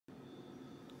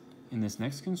in this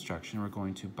next construction, we're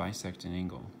going to bisect an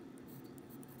angle.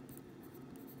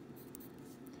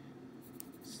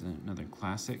 This is another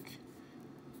classic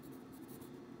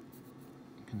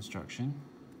construction.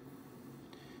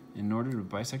 In order to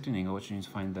bisect an angle, which means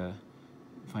find a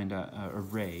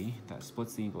ray that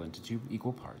splits the angle into two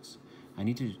equal parts, I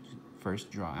need to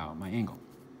first draw out my angle.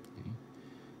 Okay?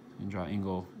 And draw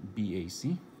angle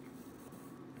BAC.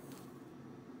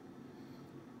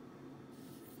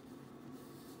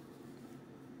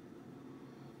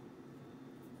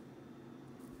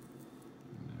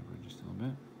 Over just a little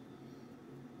bit.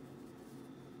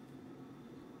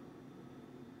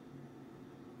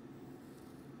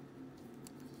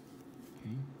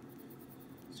 Okay.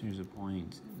 So here's a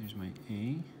point. There's my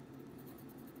A.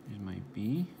 There's my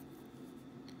B.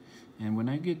 And when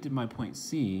I get to my point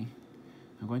C,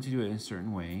 I'm going to do it in a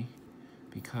certain way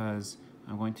because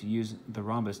I'm going to use the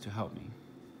rhombus to help me.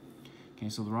 Okay,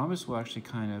 so the rhombus will actually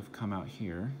kind of come out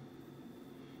here.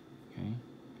 Okay,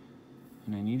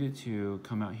 and I need it to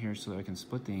come out here so that I can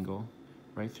split the angle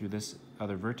right through this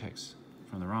other vertex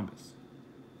from the rhombus.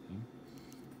 Okay.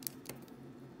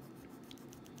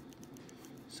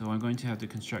 So I'm going to have to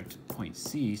construct point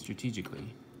C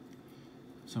strategically.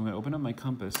 So I'm going to open up my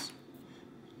compass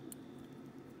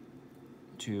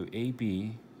to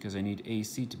AB because I need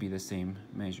AC to be the same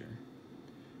measure,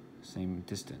 same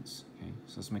distance. Okay,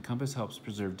 so my compass helps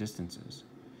preserve distances.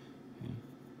 Okay,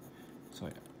 so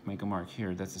I make a mark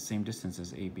here. That's the same distance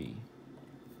as AB.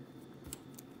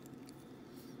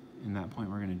 In that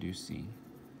point, we're going to do C.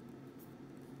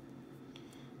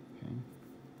 Okay.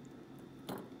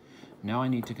 Now I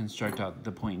need to construct out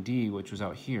the point D, which was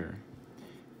out here,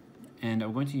 and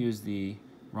I'm going to use the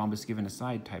rhombus given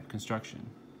aside type construction,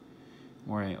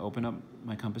 where I open up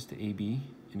my compass to AB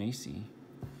and AC.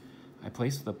 I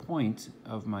place the point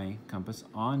of my compass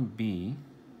on B,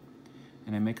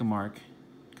 and I make a mark,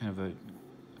 kind of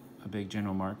a big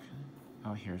general mark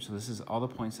out here. So this is all the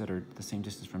points that are the same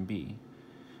distance from B.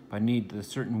 But I need the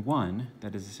certain one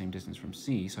that is the same distance from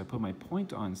C, so I put my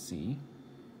point on C,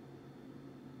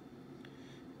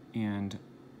 and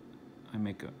I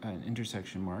make an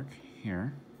intersection mark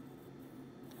here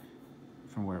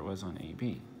from where it was on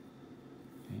AB.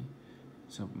 Okay,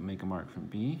 so make a mark from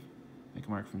B, make a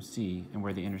mark from C, and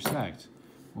where they intersect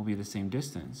will be the same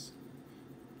distance.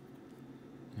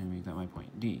 And make that my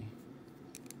point D.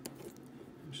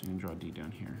 I'm just going to draw D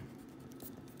down here.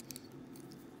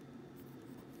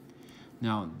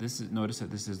 Now notice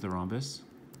that this is the rhombus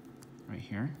right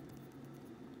here.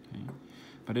 Okay,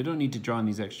 but I don't need to draw in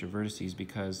these extra vertices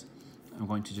because I'm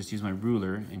going to just use my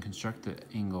ruler and construct the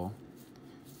angle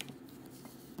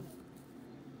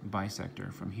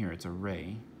bisector from here. It's a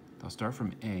ray. I'll start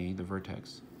from A, the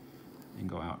vertex, and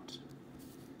go out.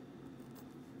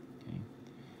 Okay,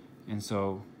 and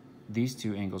so these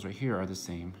two angles right here are the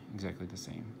same, exactly the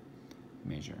same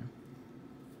measure.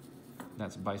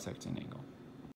 That's bisect an angle.